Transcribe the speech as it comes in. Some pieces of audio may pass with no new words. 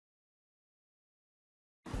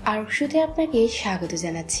আরশুতে আপনাকে স্বাগত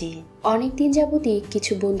জানাচ্ছি। অনেকদিন যাবতই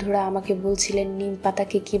কিছু বন্ধুরা আমাকে বলছিলেন নিম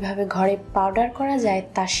পাতাকে কিভাবে ঘরে পাউডার করা যায়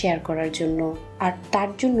তা শেয়ার করার জন্য, আর তার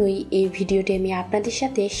জন্যই এই ভিডিওটি আমি আপনাদের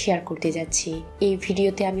সাথে শেয়ার করতে যাচ্ছি। এই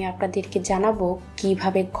ভিডিওতে আমি আপনাদেরকে জানাবো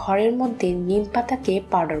কিভাবে ঘরের মধ্যে নিম পাতাকে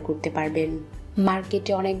পাউডার করতে পারবেন।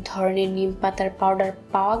 মার্কেটে অনেক ধরনের নিম পাতার পাউডার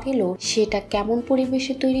পাওয়া গেলেও সেটা কেমন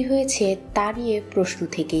পরিবেশে তৈরি হয়েছে তা নিয়ে প্রশ্ন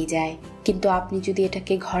থেকেই যায়। কিন্তু আপনি যদি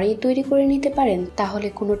এটাকে ঘরেই তৈরি করে নিতে পারেন তাহলে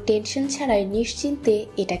কোনো টেনশন ছাড়াই নিশ্চিন্তে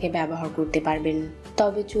এটাকে ব্যবহার করতে পারবেন।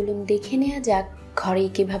 তবে চলুন দেখে নেওয়া যাক ঘরেই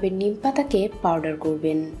কিভাবে নিম পাতাকে পাউডার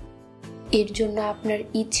করবেন। এর জন্য আপনার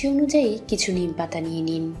ইচ্ছে অনুযায়ী কিছু নিম পাতা নিয়ে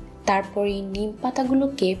নিন। তারপর এই নিম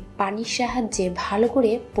পাতাগুলোকে পানির সাহায্যে ভালো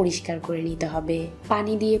করে পরিষ্কার করে নিতে হবে।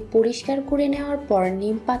 পানি দিয়ে পরিষ্কার করে নেওয়ার পর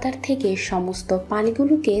নিম পাতার থেকে সমস্ত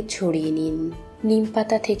পানিগুলোকে ঝরিয়ে নিন। নিম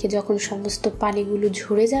পাতা থেকে যখন সমস্ত পানিগুলো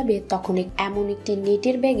ঝরে যাবে তখন এমন একটি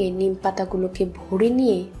নেটের ব্যাগে নিম পাতাগুলোকে ভরে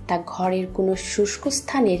নিয়ে তা ঘরের কোনো শুষ্ক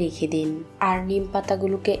স্থানে রেখে দিন। আর নিম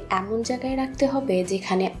পাতাগুলোকে এমন জায়গায় রাখতে হবে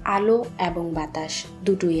যেখানে আলো এবং বাতাস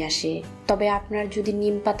দুটোই আসে। তবে আপনার যদি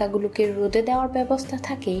নিম পাতাগুলোকে রোদে দেওয়ার ব্যবস্থা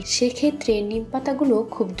থাকে সেক্ষেত্রে নিম পাতাগুলো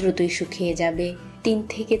খুব দ্রুতই শুকিয়ে যাবে। 3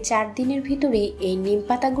 থেকে 4 দিনের ভিতরেই এই নিম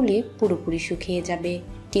পাতাগুলি পুরোপুরি শুকিয়ে যাবে।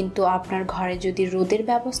 কিন্তু আপনার ঘরে যদি রোদের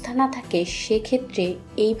ব্যবস্থা না থাকে সেক্ষেত্রে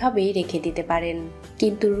এইভাবেই রেখে দিতে পারেন।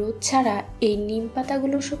 কিন্তু রোদ ছাড়া এই নিম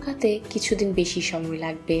পাতাগুলো শুকাতে কিছুদিন বেশি সময়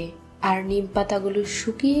লাগবে। আর নিম পাতাগুলো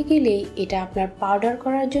শুকিয়ে গেলেই এটা আপনার পাউডার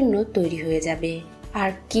করার জন্য তৈরি হয়ে যাবে। আর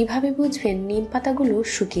কিভাবে বুঝবেন নিম পাতাগুলো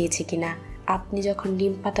শুকিয়েছে কিনা? আপনি যখন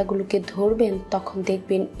নিম পাতাগুলোকে ধরবেন তখন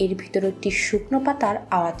দেখবেন এর ভিতরে একটি শুকনো পাতার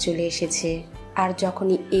আওয়াজ চলে এসেছে। আর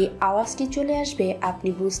যখনই এই আওয়াজটি চলে আসবে আপনি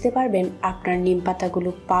বুঝতে পারবেন আপনার নিম পাতাগুলো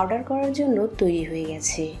পাউডার করার জন্য তৈরি হয়ে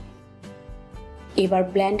গেছে। এবার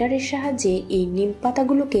ব্লেন্ডারের সাহায্যে এই নিম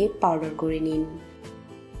পাতাগুলোকে পাউডার করে নিন।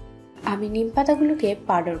 আমি নিম পাতাগুলোকে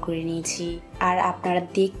পাউডার করে নিয়েছি আর আপনারা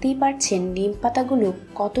দেখতেই পাচ্ছেন নিম পাতাগুলো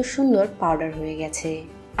কত সুন্দর পাউডার হয়ে গেছে।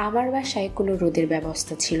 আমার বাসায় কোনো রোদের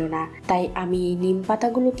ব্যবস্থা ছিল না, তাই আমি এই নিম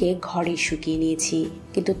পাতাগুলোকে ঘরে শুকিয়ে নিয়েছি,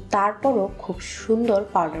 কিন্তু তারপরও খুব সুন্দর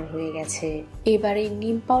পাউডার হয়ে গেছে। এবার এই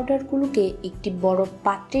নিম পাউডারগুলোকে একটি বড়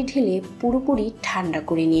পাত্রে ঢেলে পুরোপুরি ঠান্ডা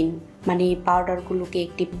করে নিন। মানে এই পাউডারগুলোকে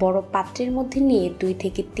একটি বড় পাত্রের মধ্যে নিয়ে 2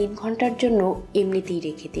 থেকে 3 ঘন্টার জন্য এমনিতেই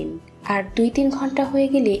রেখে দিন। আর 2-3 ঘন্টা হয়ে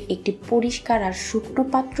গেলে একটি পরিষ্কার আর শুকনো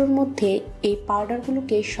পাত্রের মধ্যে এই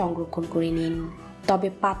পাউডারগুলোকে সংরক্ষণ করে নিন। তবে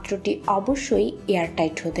পাত্রটি অবশ্যই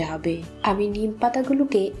এয়ারটাইট হতে হবে। আমি নিম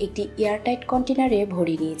পাতাগুলোকে একটি এয়ারটাইট কন্টেনারে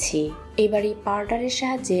ভরে নিয়েছি। এবার এই পাউডারের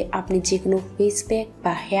সাহায্যে আপনি যে কোনো ফেস প্যাক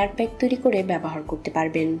বা হেয়ার প্যাক তৈরি করে ব্যবহার করতে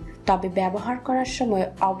পারবেন। তবে ব্যবহার করার সময়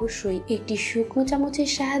অবশ্যই একটি শুকনো চামচের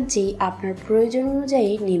সাহায্যেই আপনার প্রয়োজন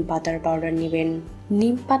অনুযায়ী নিম পাতার পাউডার নেবেন।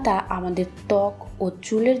 নিম পাতা আমাদের ত্বক ও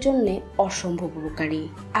চুলের জন্য অসম্ভব উপকারী।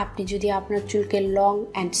 আপনি যদি আপনার চুলকে লং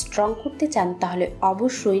অ্যান্ড স্ট্রং করতে চান তাহলে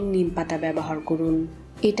অবশ্যই নিম পাতা ব্যবহার করুন।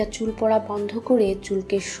 এটা চুল পড়া বন্ধ করে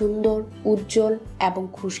চুলকে সুন্দর, উজ্জ্বল এবং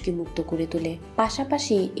খুশকি মুক্ত করে তোলে।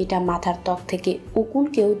 পাশাপাশি এটা মাথার ত্বক থেকে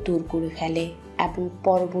উকুনকেও দূর করে ফেলে এবং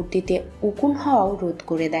পরবর্তীতে উকুন হওয়াও রোধ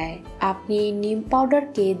করে দেয়। আপনি এই নিম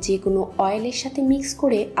পাউডারকে যে কোনো অয়েলের সাথে মিক্স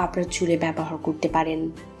করে আপনার চুলে ব্যবহার করতে পারেন।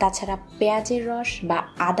 তাছাড়া পেঁয়াজের রস বা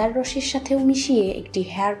আদার রসের সাথেও মিশিয়ে একটি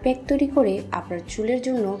হেয়ার প্যাক তৈরি করে আপনার চুলের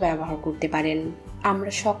জন্য ব্যবহার করতে পারেন।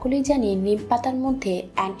 আমরা সকলেই জানি নিম পাতার মধ্যে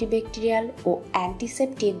অ্যান্টিব্যাকটেরিয়াল ও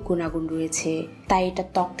অ্যান্টিসেপটিক গুণাগুণ রয়েছে, তাই এটা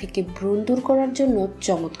ত্বক থেকে ব্রণ দূর করার জন্য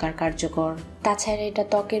চমৎকার কার্যকর। তাছাড়া এটা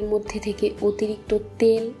ত্বকের মধ্যে থেকে অতিরিক্ত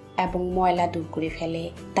তেল এবং ময়লা দূর করে ফেলে,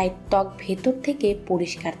 তাই ত্বক ভেতর থেকে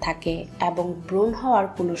পরিষ্কার থাকে এবং ব্রণ হওয়ার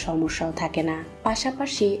কোনো সমস্যাও থাকে না।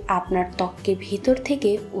 পাশাপাশি আপনার ত্বককে ভেতর থেকে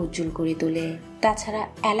উজ্জ্বল করে তোলে। তাছাড়া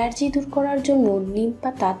অ্যালার্জি দূর করার জন্য নিম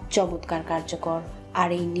পাতা চমৎকার কার্যকর। আর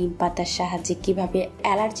এই নিম পাতার সাহায্যে কিভাবে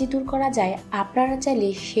অ্যালার্জি দূর করা যায় আপনারা চাইলে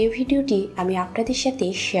সেই ভিডিওটি আমি আপনাদের সাথে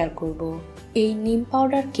শেয়ার করব। এই নিম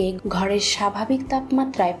পাউডারকে ঘরের স্বাভাবিক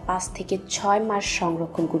তাপমাত্রায় 5 থেকে 6 মাস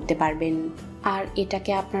সংরক্ষণ করতে পারবেন। আর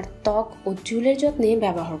এটাকে আপনার ত্বক ও চুলের যত্নে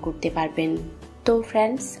ব্যবহার করতে পারবেন। তো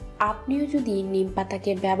ফ্রেন্ডস, আপনিও যদি নিম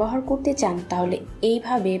পাতাকে ব্যবহার করতে চান তাহলে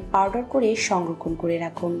এইভাবে পাউডার করে সংরক্ষণ করে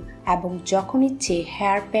রাখুন এবং যখন ইচ্ছে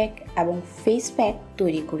হেয়ার প্যাক এবং ফেস প্যাক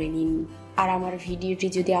তৈরি করে নিন। আর আমার ভিডিওটি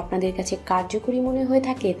যদি আপনাদের কাছে কার্যকরী মনে হয়ে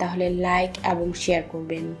থাকে তাহলে লাইক এবং শেয়ার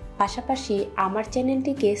করবেন। পাশাপাশি আমার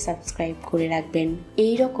চ্যানেলটিকে সাবস্ক্রাইব করে রাখবেন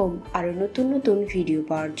এই রকম আরো নতুন নতুন ভিডিও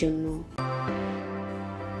পাওয়ার জন্য।